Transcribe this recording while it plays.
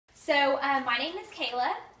My name is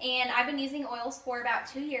Kayla, and I've been using oils for about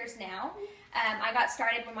 2 years now. I got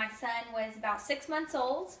started when my son was about 6 months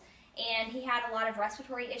old, and he had a lot of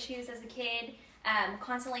respiratory issues as a kid,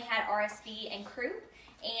 constantly had RSV and croup,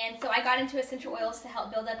 and so I got into essential oils to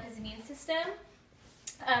help build up his immune system.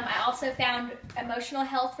 I also found emotional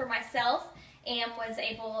health for myself and was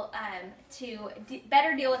able to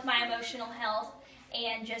better deal with my emotional health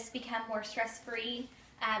and just become more stress-free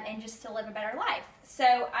and just to live a better life.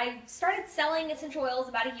 So I started selling essential oils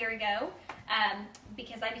about a year ago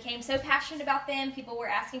because I became so passionate about them. People were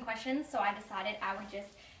asking questions, so I decided I would just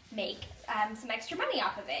make some extra money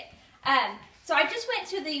off of it. So I just went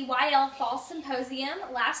to the YL Fall Symposium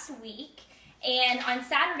last week, and on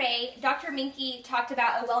Saturday, Dr. Minky talked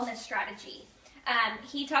about a wellness strategy.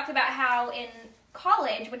 He talked about how in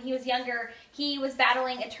college, when he was younger, he was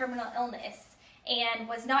battling a terminal illness and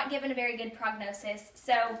was not given a very good prognosis.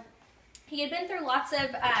 So he had been through lots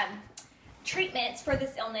of treatments for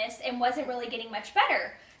this illness and wasn't really getting much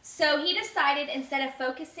better. So he decided, instead of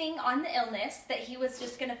focusing on the illness, that he was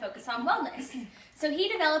just going to focus on wellness. So he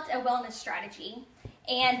developed a wellness strategy,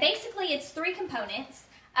 and basically it's 3 components.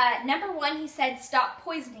 Number 1, he said, stop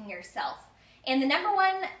poisoning yourself. And the number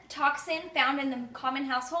 1 toxin found in the common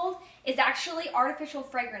household is actually artificial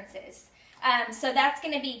fragrances. So that's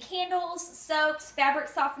going to be candles, soaps, fabric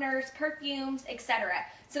softeners, perfumes, etc.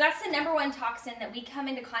 So that's the number 1 toxin that we come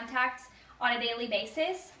into contact on a daily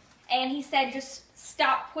basis. And he said, just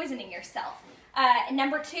stop poisoning yourself.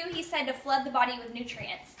 Number 2, he said to flood the body with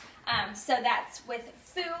nutrients. So that's with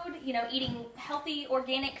food, eating healthy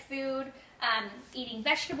organic food, eating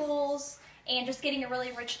vegetables, and just getting a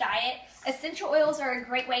really rich diet. Essential oils are a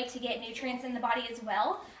great way to get nutrients in the body as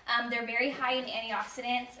well. They're very high in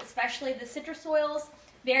antioxidants, especially the citrus oils,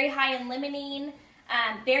 very high in limonene,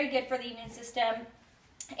 very good for the immune system.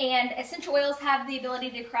 And essential oils have the ability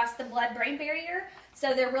to cross the blood-brain barrier,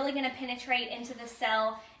 so they're really going to penetrate into the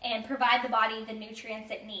cell and provide the body the nutrients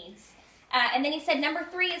it needs. And then he said number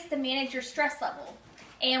 3 is to manage your stress level.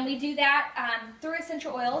 And we do that through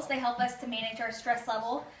essential oils. They help us to manage our stress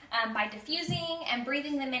level by diffusing and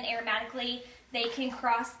breathing them in aromatically. They can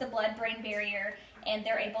cross the blood-brain barrier, and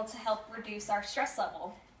they're able to help reduce our stress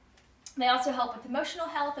level. They also help with emotional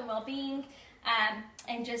health and well-being,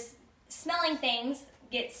 and just smelling things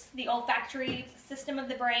gets the olfactory system of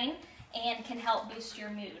the brain and can help boost your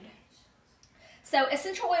mood. So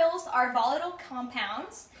essential oils are volatile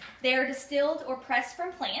compounds. They're distilled or pressed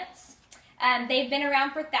from plants. They've been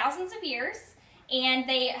around for thousands of years, and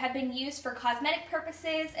they have been used for cosmetic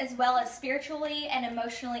purposes as well as spiritually and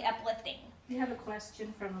emotionally uplifting. We have a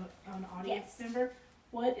question from an audience member.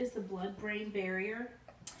 What is the blood-brain barrier?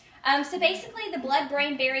 So basically the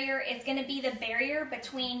blood-brain barrier is going to be the barrier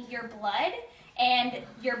between your blood and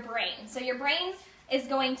your brain. So your brain is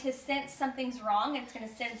going to sense something's wrong, and it's going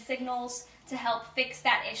to send signals to help fix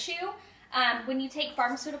that issue. When you take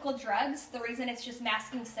pharmaceutical drugs, the reason it's just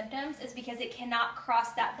masking symptoms is because it cannot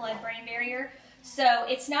cross that blood-brain barrier. So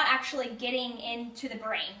it's not actually getting into the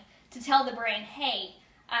brain to tell the brain, hey,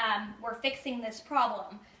 we're fixing this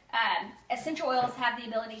problem. Essential oils have the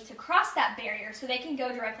ability to cross that barrier so they can go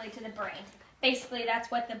directly to the brain. Basically, that's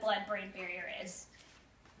what the blood-brain barrier is.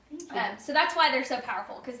 So that's why they're so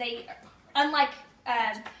powerful, because they, unlike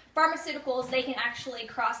pharmaceuticals, they can actually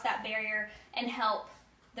cross that barrier and help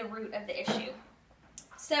the root of the issue.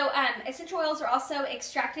 So essential oils are also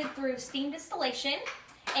extracted through steam distillation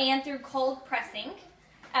and through cold pressing.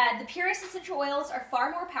 The purest essential oils are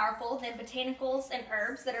far more powerful than botanicals and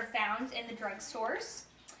herbs that are found in the drugstores.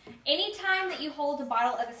 Anytime that you hold a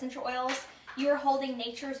bottle of essential oils, you are holding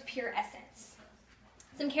nature's pure essence.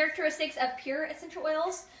 Some characteristics of pure essential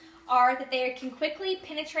oils are that they can quickly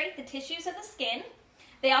penetrate the tissues of the skin.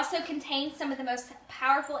 They also contain some of the most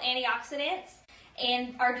powerful antioxidants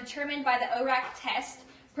and are determined by the ORAC test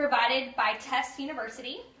provided by Tufts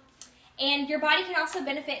University. And your body can also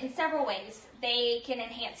benefit in several ways. They can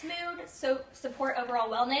enhance mood, support overall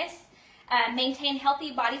wellness, maintain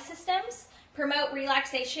healthy body systems, promote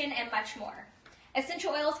relaxation, and much more.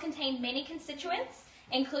 Essential oils contain many constituents,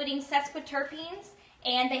 including sesquiterpenes,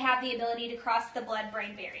 and they have the ability to cross the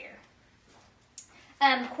blood-brain barrier.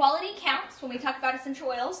 Quality counts when we talk about essential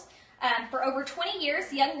oils. For over 20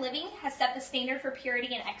 years, Young Living has set the standard for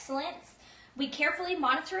purity and excellence. We carefully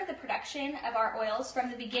monitor the production of our oils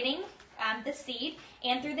from the beginning, the seed,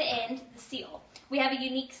 and through the end, the seal. We have a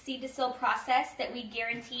unique seed to seal process that we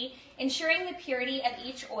guarantee, ensuring the purity of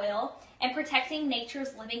each oil and protecting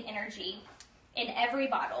nature's living energy in every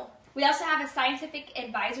bottle. We also have a scientific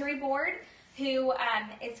advisory board who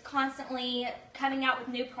is constantly coming out with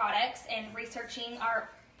new products and researching our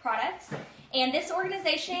products. And this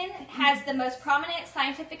organization has the most prominent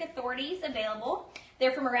scientific authorities available.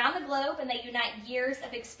 They're from around the globe, and they unite years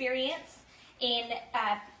of experience in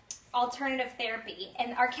alternative therapy.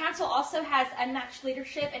 And our council also has unmatched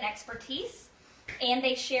leadership and expertise, and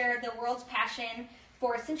they share the world's passion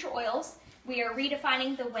for essential oils. We are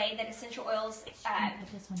redefining the way that essential oils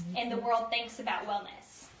and the world thinks about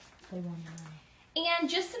wellness. And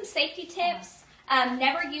just some safety tips.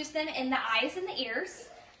 Never use them in the eyes and the ears.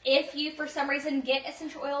 If you, for some reason, get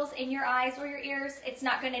essential oils in your eyes or your ears, it's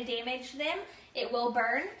not going to damage them. It will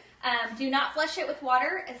burn. Do not flush it with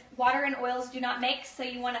water. Water and oils do not mix, so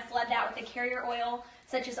you want to flood that with a carrier oil,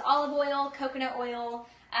 such as olive oil, coconut oil,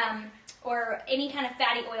 or any kind of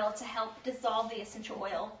fatty oil to help dissolve the essential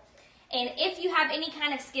oil. And if you have any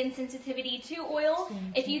kind of skin sensitivity to oil,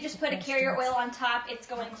 if you just put a carrier oil on top, it's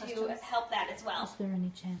going to help that as well. Is there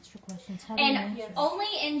any chance for questions? And only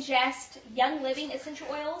ingest Young Living essential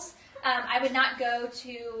oils. I would not go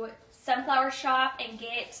to Sunflower Shop and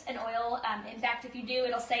get an oil. In fact, if you do,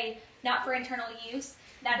 it'll say not for internal use.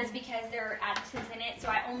 That is because there are additives in it. So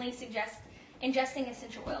I only suggest ingesting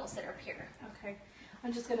essential oils that are pure. Okay.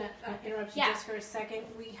 I'm just going to interrupt you just for a second.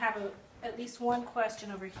 We have at least one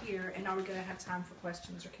question over here, and are we going to have time for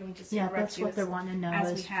questions, or can we just interrupt that's you what they want to know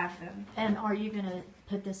as we have them? And are you going to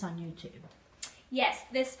put this on YouTube? Yes,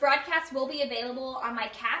 this broadcast will be available on my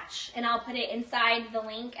Catch, and I'll put it inside the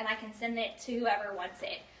link, and I can send it to whoever wants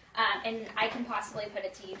it. And I can possibly put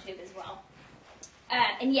it to YouTube as well.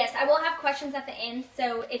 And yes, I will have questions at the end,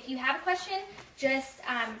 so if you have a question, just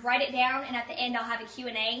write it down, and at the end I'll have a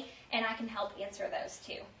Q&A, and I can help answer those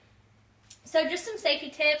too. So just some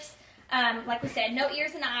safety tips. Like we said, no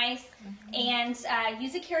ears and eyes, and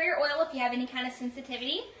use a carrier oil if you have any kind of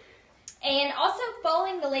sensitivity. And also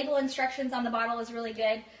following the label instructions on the bottle is really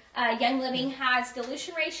good. Young Living has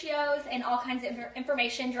dilution ratios and all kinds of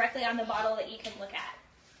information directly on the bottle that you can look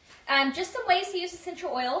at. Just some ways to use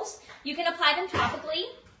essential oils. You can apply them topically.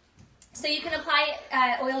 So you can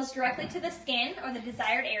apply oils directly to the skin or the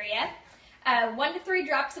desired area. 1 to 3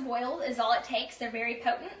 drops of oil is all it takes. They're very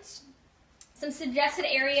potent. Some suggested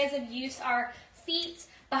areas of use are feet,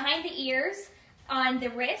 behind the ears, on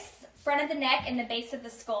the wrists, front of the neck, and the base of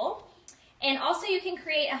the skull. And also you can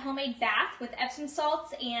create a homemade bath with Epsom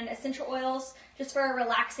salts and essential oils just for a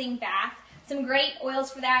relaxing bath. Some great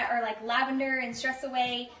oils for that are like lavender and Stress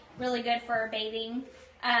Away, really good for bathing.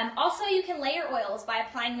 Also you can layer oils by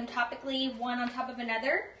applying them topically, one on top of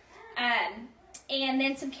another. And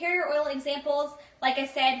then some carrier oil examples, like I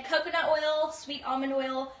said, coconut oil, sweet almond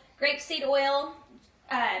oil, grapeseed oil,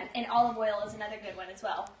 and olive oil is another good one as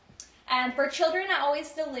well. For children, I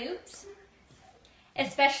always dilute,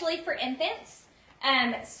 especially for infants.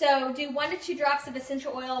 So do 1 to 2 drops of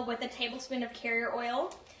essential oil with a tablespoon of carrier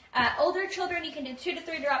oil. Older children, you can do 2 to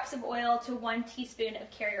 3 drops of oil to 1 teaspoon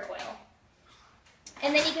of carrier oil.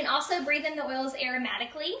 And then you can also breathe in the oils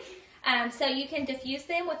aromatically. So you can diffuse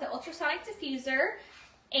them with an ultrasonic diffuser.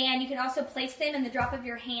 And you can also place them in the drop of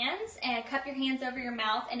your hands and cup your hands over your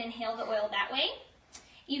mouth and inhale the oil that way.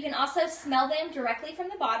 You can also smell them directly from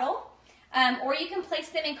the bottle, or you can place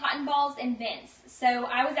them in cotton balls and vents. So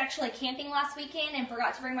I was actually camping last weekend and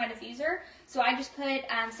forgot to bring my diffuser, so I just put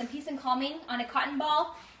some Peace and Calming on a cotton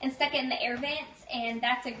ball and stuck it in the air vents, and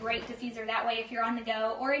that's a great diffuser that way if you're on the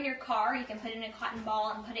go, or in your car, you can put it in a cotton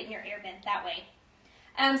ball and put it in your air vent that way.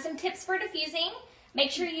 Some tips for diffusing. Make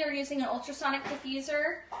sure you're using an ultrasonic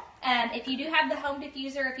diffuser. If you do have the home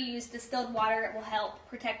diffuser, if you use distilled water, it will help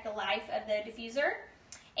protect the life of the diffuser.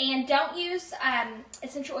 And don't use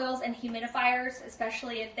essential oils and humidifiers,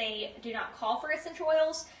 especially if they do not call for essential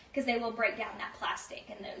oils, because they will break down that plastic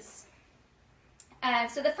in those.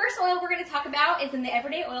 So the first oil we're going to talk about is in the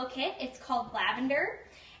Everyday Oil Kit. It's called lavender.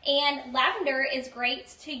 And lavender is great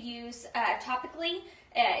to use topically.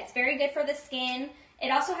 It's very good for the skin. It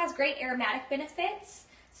also has great aromatic benefits,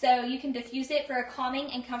 so you can diffuse it for a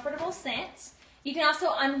calming and comfortable scent. You can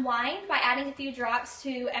also unwind by adding a few drops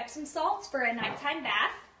to Epsom salts for a nighttime bath.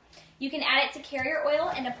 You can add it to carrier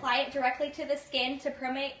oil and apply it directly to the skin to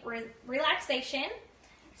promote relaxation,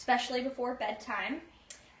 especially before bedtime.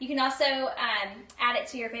 You can also add it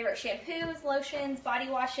to your favorite shampoos, lotions, body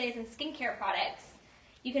washes, and skincare products.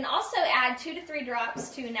 You can also add 2 to 3 drops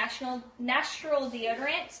to a natural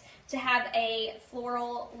deodorant to have a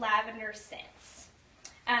floral lavender scent.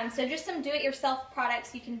 So just some do-it-yourself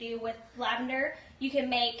products you can do with lavender. You can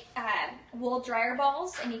make wool dryer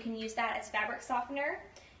balls, and you can use that as fabric softener.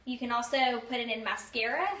 You can also put it in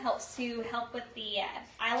mascara, helps to help with the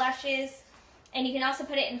eyelashes. And you can also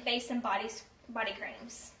put it in face and body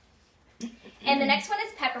creams. And the next one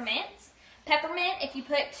is peppermint. Peppermint, if you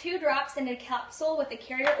put 2 drops in a capsule with the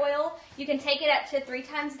carrier oil, you can take it up to 3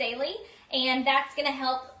 times daily, and that's going to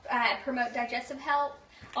help promote digestive health.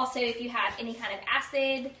 Also, if you have any kind of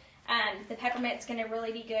acid, the peppermint's going to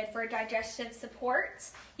really be good for digestive support.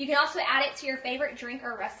 You can also add it to your favorite drink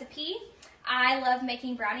or recipe. I love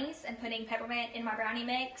making brownies and putting peppermint in my brownie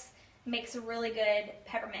mix. It makes a really good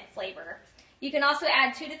peppermint flavor. You can also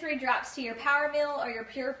add 2 to 3 drops to your Power Meal or your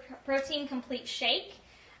Pure Protein Complete Shake.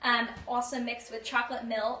 Also mixed with chocolate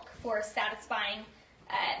milk for a satisfying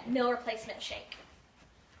meal replacement shake.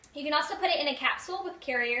 You can also put it in a capsule with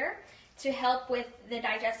carrier to help with the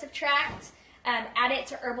digestive tract. Add it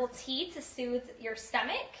to herbal tea to soothe your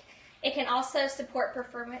stomach. It can also support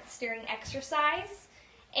performance during exercise.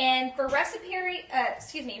 And for recipes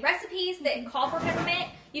that call for peppermint,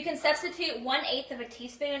 you can substitute 1/8 of a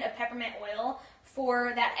teaspoon of peppermint oil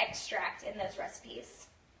for that extract in those recipes.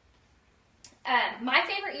 My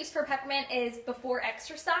favorite use for peppermint is before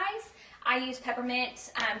exercise. I use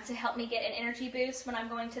peppermint to help me get an energy boost when I'm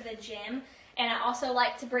going to the gym. And I also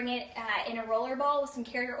like to bring it in a roller ball with some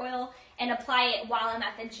carrier oil and apply it while I'm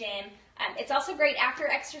at the gym. It's also great after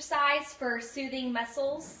exercise for soothing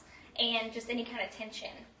muscles and just any kind of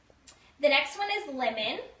tension. The next one is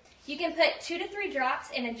lemon. You can put 2 to 3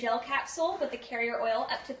 drops in a gel capsule with the carrier oil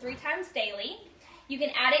up to 3 times daily. You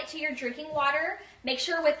can add it to your drinking water. Make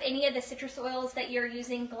sure with any of the citrus oils that you're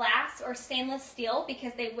using glass or stainless steel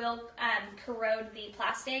because they will corrode the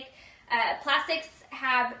plastic. Plastics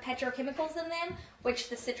have petrochemicals in them, which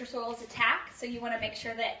the citrus oils attack. So you want to make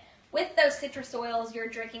sure that with those citrus oils, you're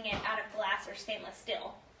drinking it out of glass or stainless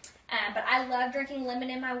steel. But I love drinking lemon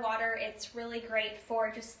in my water. It's really great for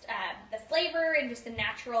just the flavor and just the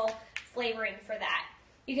natural flavoring for that.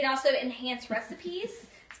 You can also enhance recipes,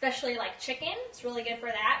 especially like chicken. It's really good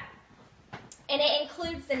for that. And it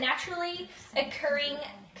includes the naturally occurring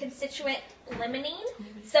constituent limonene.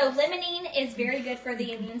 So limonene is very good for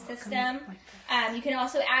the immune system. You can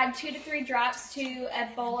also add 2 to 3 drops to a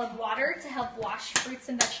bowl of water to help wash fruits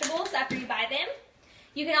and vegetables after you buy them.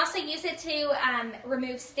 You can also use it to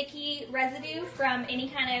remove sticky residue from any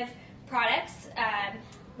kind of products,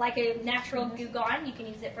 like a natural Goo Gone. You can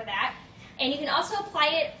use it for that. And you can also apply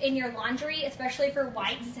it in your laundry, especially for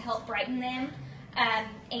whites, to help brighten them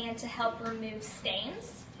and to help remove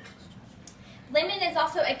stains. Lemon is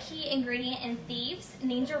also a key ingredient in Thieves,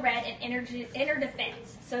 Ninja Red, and Inner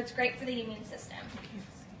Defense, so it's great for the immune system.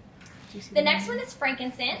 The next one is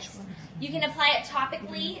frankincense. You can apply it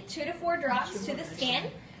topically, 2 to 4 drops to the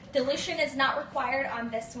skin. Dilution is not required on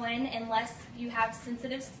this one unless you have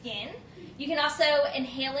sensitive skin. You can also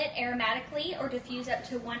inhale it aromatically or diffuse up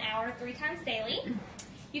to 1 hour 3 times daily.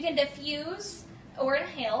 You can diffuse or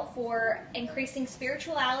inhale for increasing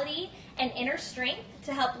spirituality and inner strength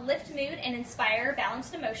to help lift mood and inspire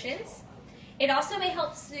balanced emotions. It also may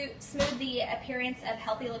help smooth the appearance of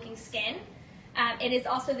healthy-looking skin. It is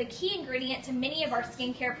also the key ingredient to many of our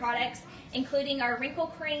skincare products, including our wrinkle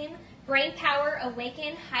cream, Brain Power,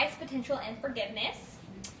 Awaken, Highest Potential, and Forgiveness.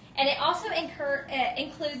 And it also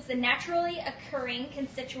includes the naturally occurring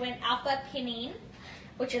constituent alpha-pinene,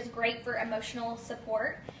 which is great for emotional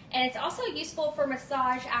support. And it's also useful for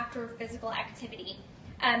massage after physical activity.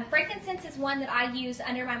 Frankincense is one that I use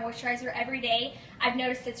under my moisturizer every day. I've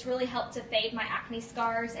noticed it's really helped to fade my acne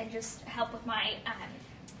scars and just help with my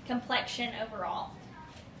complexion overall.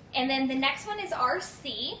 And then the next one is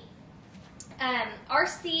RC.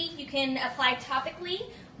 RC you can apply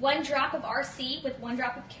topically, 1 drop of RC with 1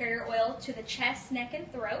 drop of carrier oil to the chest, neck,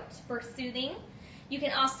 and throat for soothing. You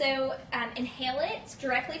can also inhale it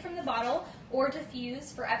directly from the bottle or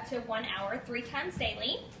diffuse for up to 1 hour 3 times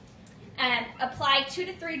daily. Apply 2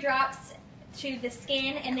 to 3 drops to the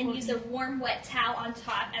skin and then use a warm wet towel on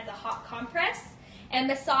top as a hot compress and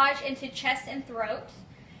massage into chest and throat.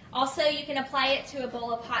 Also, you can apply it to a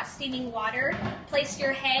bowl of hot steaming water. Place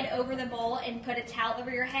your head over the bowl and put a towel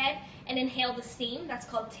over your head and inhale the steam. That's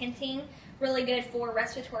called tinting. Really good for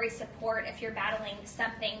respiratory support if you're battling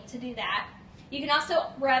something to do that. You can also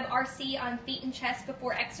rub RC on feet and chest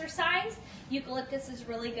before exercise. Eucalyptus is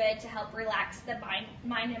really good to help relax the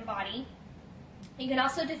mind and body. You can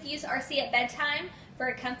also diffuse RC at bedtime for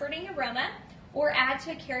a comforting aroma or add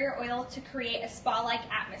to a carrier oil to create a spa-like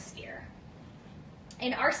atmosphere.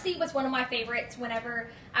 And RC was one of my favorites whenever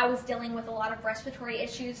I was dealing with a lot of respiratory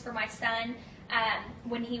issues for my son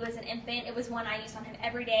when he was an infant. It was one I used on him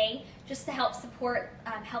every day just to help support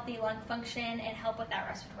healthy lung function and help with that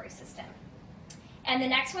respiratory system. And the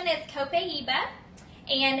next one is Copaiba.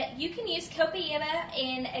 And you can use Copaiba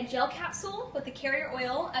in a gel capsule with the carrier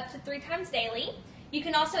oil up to 3 times daily. You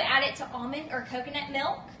can also add it to almond or coconut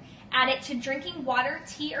milk. Add it to drinking water,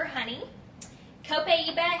 tea, or honey.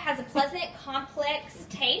 Copaiba has a pleasant, complex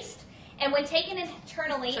taste, and when taken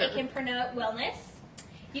internally, it can promote wellness.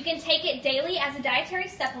 You can take it daily as a dietary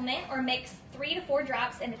supplement or mix 3 to 4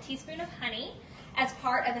 drops in a teaspoon of honey as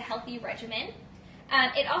part of a healthy regimen.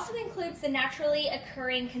 It also includes the naturally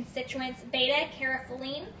occurring constituents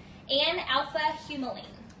beta-carotene and alpha-humulene.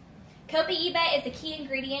 Copaiba is a key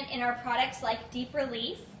ingredient in our products like Deep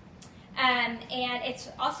Relief, and it's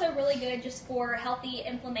also really good just for healthy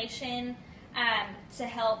inflammation, to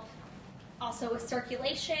help also with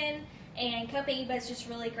circulation, and Copaiba is just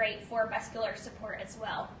really great for muscular support as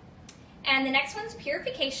well. And the next one's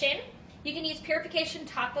purification. You can use purification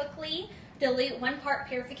topically, dilute 1 part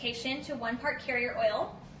purification to 1 part carrier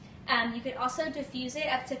oil. You can also diffuse it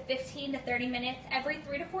up to 15 to 30 minutes every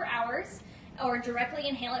 3 to 4 hours, or directly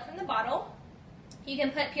inhale it from the bottle. You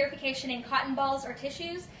can put purification in cotton balls or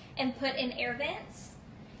tissues and put in air vents.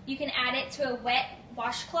 You can add it to a wet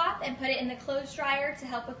washcloth and put it in the clothes dryer to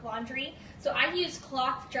help with laundry. So I use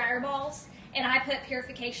cloth dryer balls, and I put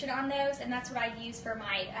purification on those, and that's what I use for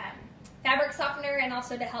my fabric softener and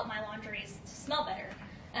also to help my laundries to smell better.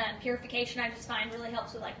 Purification I just find really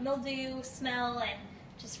helps with like mildew, smell, and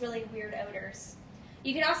just really weird odors.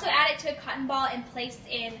 You can also add it to a cotton ball and place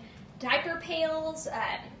in diaper pails.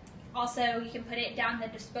 Also, you can put it down the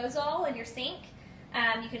disposal in your sink.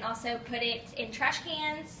 You can also put it in trash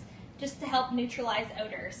cans just to help neutralize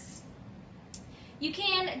odors. You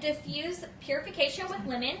can diffuse purification with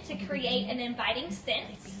lemon to create an inviting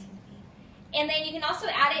scent. And then you can also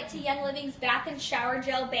add it to Young Living's bath and shower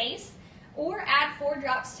gel base, or add 4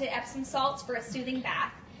 drops to Epsom salts for a soothing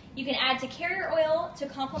bath. You can add to carrier oil to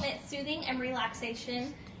complement soothing and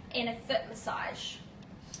relaxation in a foot massage.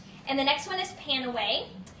 And the next one is Panaway.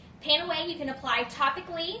 Panaway you can apply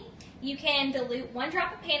topically. You can dilute 1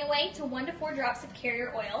 drop of Panaway to 1 to 4 drops of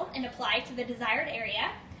carrier oil and apply to the desired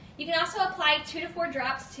area. You can also apply 2 to 4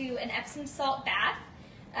 drops to an Epsom salt bath.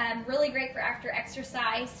 Really great for after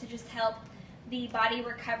exercise to just help the body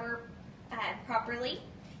recover properly.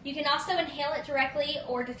 You can also inhale it directly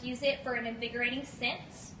or diffuse it for an invigorating scent.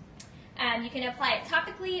 You can apply it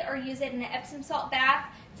topically or use it in an Epsom salt bath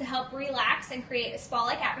to help relax and create a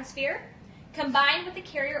spa-like atmosphere. Combine with the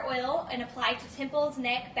carrier oil and apply to temples,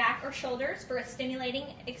 neck, back, or shoulders for a stimulating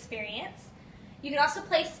experience. You can also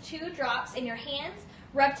place 2 drops in your hands,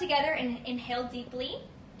 rub together and inhale deeply,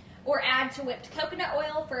 or add to whipped coconut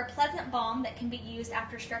oil for a pleasant balm that can be used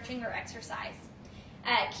after stretching or exercise.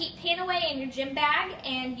 Keep Panaway in your gym bag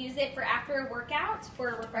and use it for after a workout for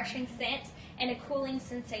a refreshing scent and a cooling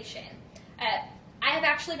sensation. I have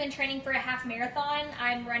actually been training for a half marathon.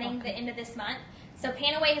 I'm running the end of this month. So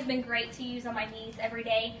Panaway has been great to use on my knees every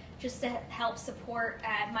day just to help support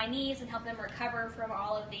my knees and help them recover from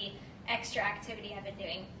all of the extra activity I've been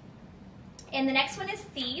doing. And the next one is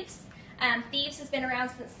Thieves. Thieves has been around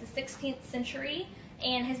since the 16th century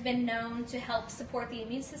and has been known to help support the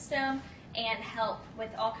immune system and help with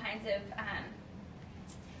all kinds of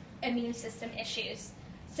immune system issues.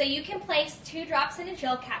 So you can place 2 drops in a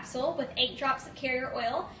gel capsule with 8 drops of carrier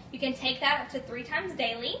oil. You can take that up to 3 times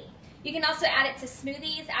daily. You can also add it to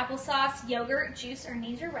smoothies, applesauce, yogurt, juice, or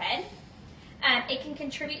Needs Are Red. It can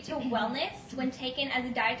contribute to wellness when taken as a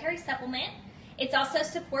dietary supplement. It also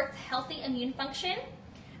supports healthy immune function.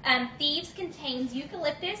 Thieves contains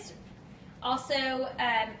eucalyptus, also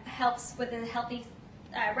helps with a healthy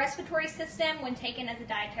respiratory system when taken as a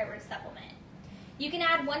dietary supplement. You can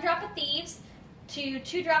add 1 drop of Thieves to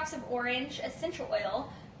 2 drops of orange essential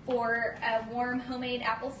oil for a warm homemade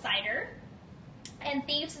apple cider. And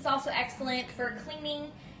Thieves is also excellent for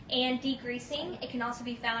cleaning and degreasing. It can also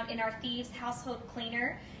be found in our Thieves household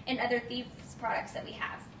cleaner and other Thieves products that we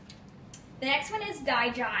have. The next one is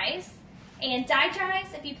Digize. And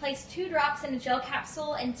Digize, if you place 2 drops in a gel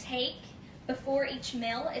capsule and take before each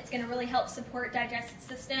meal, it's going to really help support digestive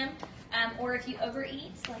system. Or if you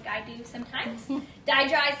overeat, like I do sometimes,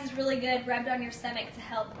 Digize is really good rubbed on your stomach to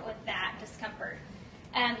help with that discomfort.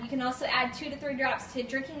 You can also add 2 to 3 drops to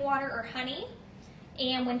drinking water or honey.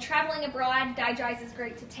 And when traveling abroad, Digize is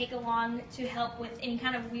great to take along to help with any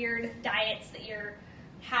kind of weird diets that you're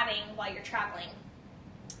having while you're traveling.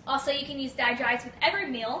 Also, you can use Digize with every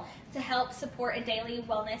meal to help support a daily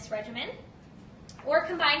wellness regimen. Or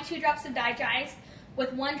combine 2 drops of Digize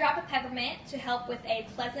with 1 drop of peppermint to help with a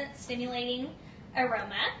pleasant, stimulating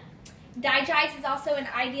aroma. Digize is also an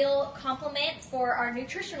ideal complement for our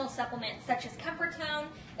nutritional supplements such as Comfortone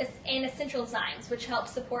and Essential Zymes, which help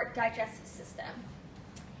support digestive system.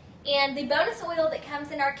 And the bonus oil that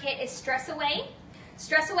comes in our kit is Stress Away.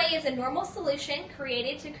 Stress Away is a normal solution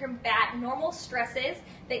created to combat normal stresses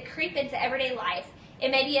that creep into everyday life.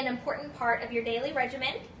 It may be an important part of your daily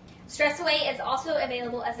regimen. Stress Away is also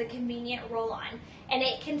available as a convenient roll-on, and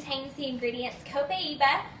it contains the ingredients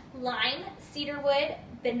copaiba, lime, cedarwood,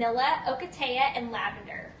 vanilla, ocotea, and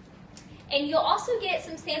lavender. And you'll also get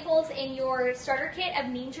some samples in your starter kit of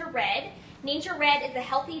Ninja Red. Ninja Red is a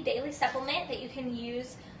healthy daily supplement that you can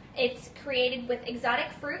use. It's created with exotic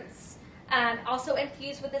fruits, also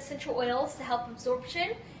infused with essential oils to help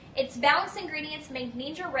absorption. Its balanced ingredients make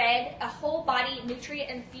Ninja Red a whole body nutrient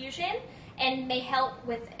infusion and may help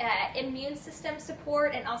with immune system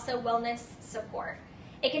support and also wellness support.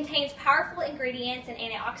 It contains powerful ingredients and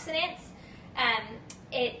antioxidants.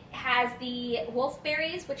 It has the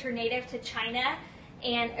wolfberries, which are native to China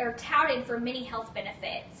and are touted for many health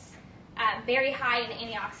benefits. Very high in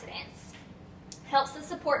antioxidants. Helps to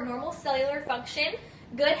support normal cellular function,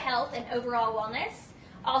 good health, and overall wellness.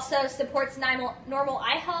 Also supports normal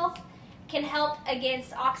eye health, can help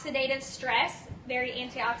against oxidative stress, very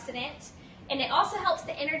antioxidant, and it also helps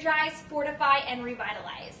to energize, fortify, and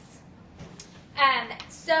revitalize.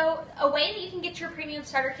 So a way that you can get your premium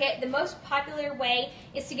starter kit, the most popular way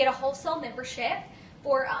is to get a wholesale membership.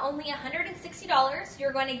 For only $160,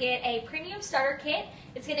 you're going to get a premium starter kit.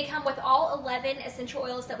 It's going to come with all 11 essential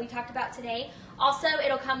oils that we talked about today. Also,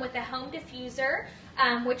 it'll come with a home diffuser,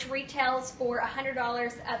 which retails for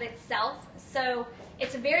 $100 of itself. So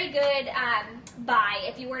it's a very good buy.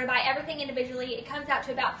 If you were to buy everything individually, it comes out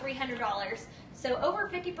to about $300. So over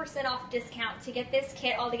 50% off discount to get this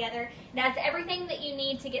kit all together. It has everything that you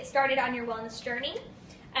need to get started on your wellness journey.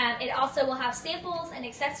 It also will have samples and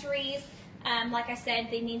accessories. Like I said,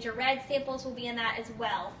 the Ninja Red samples will be in that as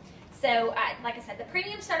well. So, like I said, the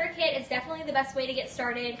premium starter kit is definitely the best way to get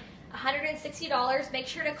started. $160. Make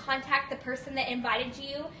sure to contact the person that invited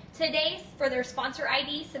you today for their sponsor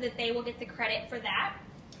ID so that they will get the credit for that.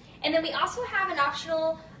 And then we also have an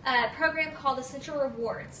optional program called Essential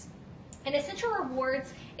Rewards. And Essential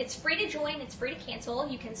Rewards, it's free to join, it's free to cancel.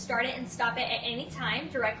 You can start it and stop it at any time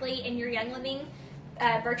directly in your Young Living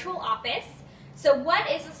virtual office. So what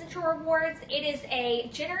is Essential Rewards? It is a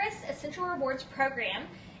generous Essential Rewards program.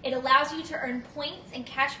 It allows you to earn points and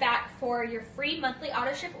cash back for your free monthly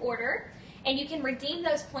AutoShip order, and you can redeem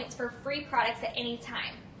those points for free products at any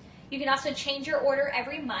time. You can also change your order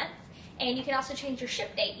every month, and you can also change your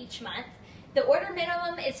ship date each month. The order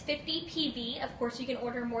minimum is 50 PV. Of course, you can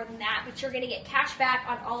order more than that, but you're going to get cash back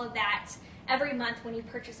on all of that every month when you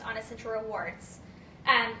purchase on Essential Rewards.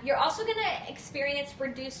 You're also going to experience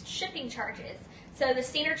reduced shipping charges. So the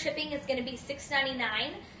standard shipping is going to be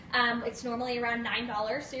 $6.99. It's normally around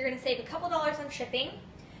 $9, so you're going to save a couple dollars on shipping.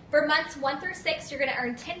 For months 1 through 6, you're going to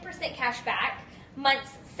earn 10% cash back.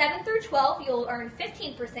 Months 7 through 12, you'll earn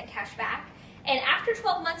 15% cash back. And after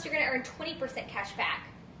 12 months, you're going to earn 20% cash back.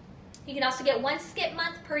 You can also get one skip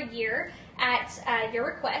month per year at your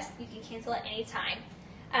request. You can cancel at any time.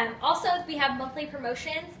 Also, we have monthly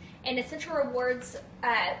promotions, and Essential Rewards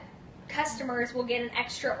customers will get an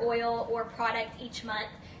extra oil or product each month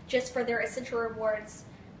just for their Essential Rewards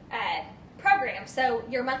program. So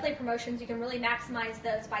your monthly promotions, you can really maximize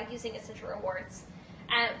those by using Essential Rewards.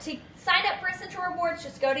 To sign up for Essential Rewards,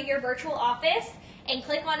 just go to your virtual office and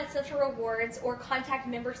click on Essential Rewards or contact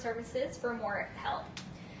Member Services for more help.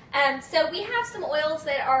 So we have some oils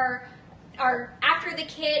that are after the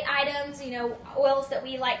kit items, you know, oils that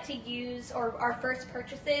we like to use or our first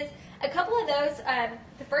purchases. A couple of those,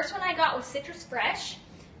 the first one I got was Citrus Fresh.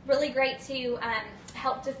 Really great to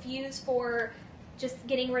help diffuse for just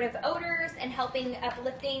getting rid of odors and helping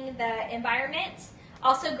uplifting the environment.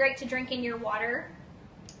 Also great to drink in your water.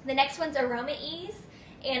 The next one's Aroma Ease.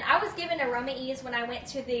 And I was given Aroma Ease when I went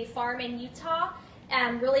to the farm in Utah.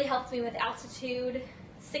 Really helped me with altitude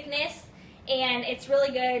sickness. And it's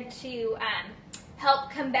really good to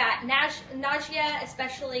help combat nausea,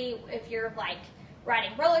 especially if you're like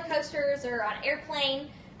riding roller coasters or on an airplane.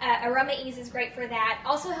 Aroma Ease is great for that.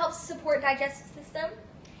 Also helps support digestive system.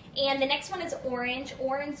 And the next one is Orange.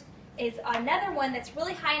 Orange is another one that's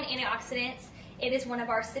really high in antioxidants. It is one of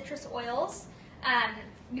our citrus oils.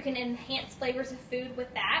 You can enhance flavors of food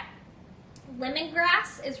with that.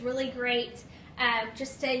 Lemongrass is really great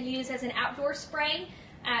just to use as an outdoor spray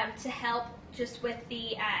to help just with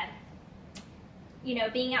the,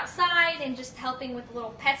 being outside and just helping with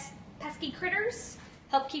little pesky critters.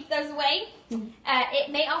 Help keep those away.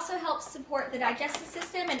 It may also help support the digestive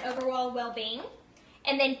system and overall well-being.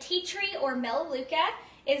 And then tea tree or melaleuca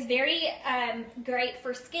is very great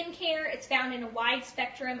for skincare. It's found in a wide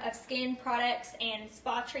spectrum of skin products and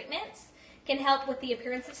spa treatments. Can help with the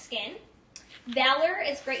appearance of skin. Valor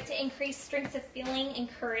is great to increase strengths of feeling and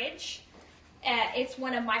courage. It's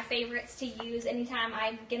one of my favorites to use anytime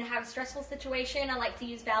I'm going to have a stressful situation. I like to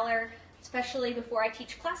use Valor especially before I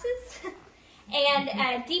teach classes.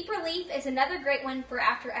 And Deep Relief is another great one for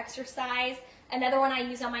after exercise. Another one I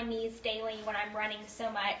use on my knees daily when I'm running so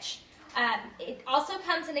much. It also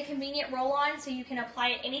comes in a convenient roll-on, so you can apply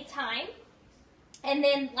it anytime. And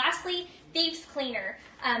then lastly, Thieves Cleaner.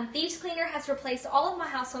 Thieves Cleaner has replaced all of my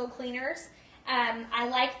household cleaners. I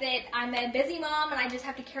like that I'm a busy mom and I just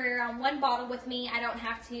have to carry around one bottle with me. I don't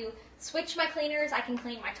have to switch my cleaners. I can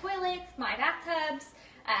clean my toilets, my bathtubs,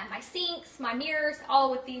 my sinks, my mirrors,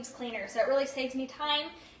 all with Thieves Cleaner. So it really saves me time.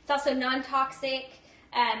 It's also non-toxic,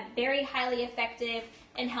 very highly effective,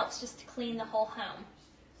 and helps just to clean the whole home.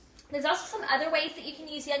 There's also some other ways that you can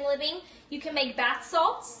use Young Living. You can make bath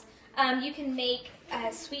salts. You can make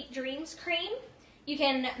Sweet Dreams cream. You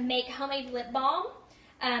can make homemade lip balm.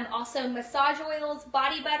 Also massage oils,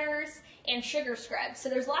 body butters, and sugar scrubs. So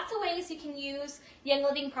there's lots of ways you can use Young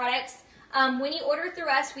Living products. When you order through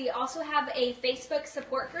us, we also have a Facebook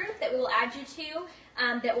support group that we will add you to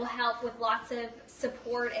that will help with lots of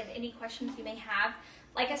support and any questions you may have.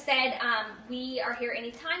 Like I said, we are here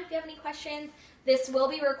anytime if you have any questions. This will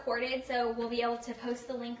be recorded, so we'll be able to post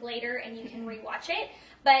the link later and you can rewatch it.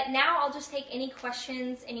 But now I'll just take any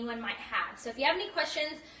questions anyone might have. So if you have any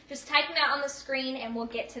questions, just type them out on the screen and we'll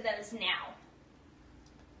get to those now.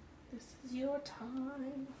 This is your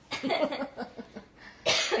time.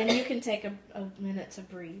 And you can take a minute to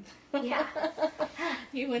breathe. Yeah.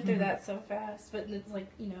 You went through that so fast, but it's like,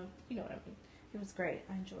 you know what I mean. It was great.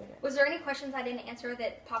 I enjoyed it. Was there any questions I didn't answer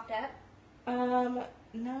that popped up?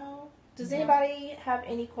 No. Does anybody have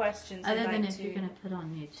any questions Other than if you're going to put on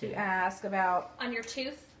YouTube. to ask about On your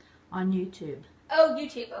tooth? On YouTube. Oh,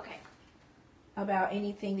 YouTube, okay. about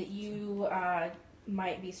anything that you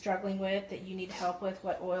might be struggling with, that you need help with,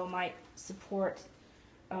 what oil might support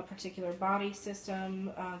a particular body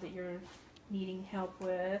system that you're needing help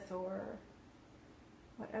with, or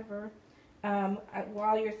whatever.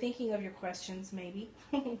 While you're thinking of your questions, maybe,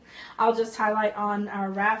 I'll just highlight on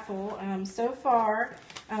our raffle. So far,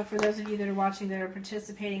 for those of you that are watching that are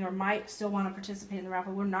participating or might still want to participate in the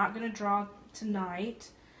raffle, we're not going to draw tonight.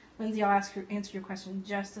 Lindsay, I'll answer your question in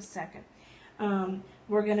just a second.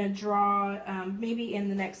 We're going to draw maybe in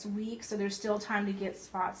the next week, so there's still time to get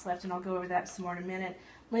spots left, and I'll go over that some more in a minute.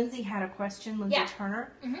 Lindsay had a question, Lindsay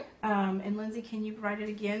Turner. Mm-hmm. And Lindsay, can you write it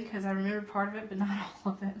again? Because I remember part of it, but not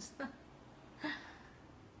all of it.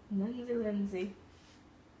 Lindsay.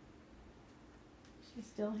 She's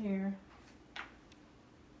still here.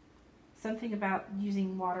 Something about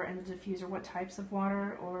using water in the diffuser. What types of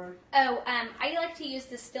water? Or Oh, I like to use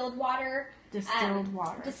distilled water. distilled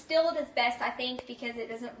water. Distilled is best, I think, because it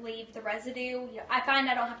doesn't leave the residue. I find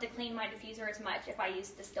I don't have to clean my diffuser as much if I use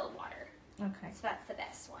distilled water. Okay. So that's the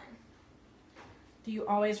best one. Do you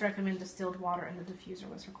always recommend distilled water in the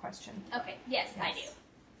diffuser, was her question. Okay, yes, I Yes.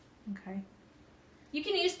 do. Okay. You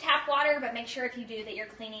can use tap water, but make sure if you do that you're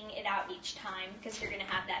cleaning it out each time because you're going to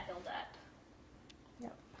have that build up.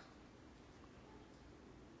 Yep.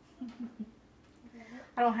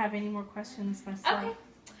 I don't have any more questions myself. Okay.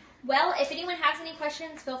 Well, if anyone has any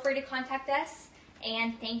questions, feel free to contact us.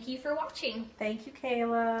 And thank you for watching. Thank you,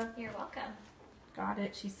 Kayla. You're welcome. Got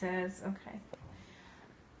it, she says. Okay.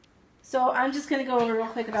 So I'm just going to go over real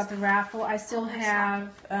quick about the raffle. I still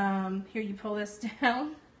have, here, you pull this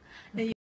down.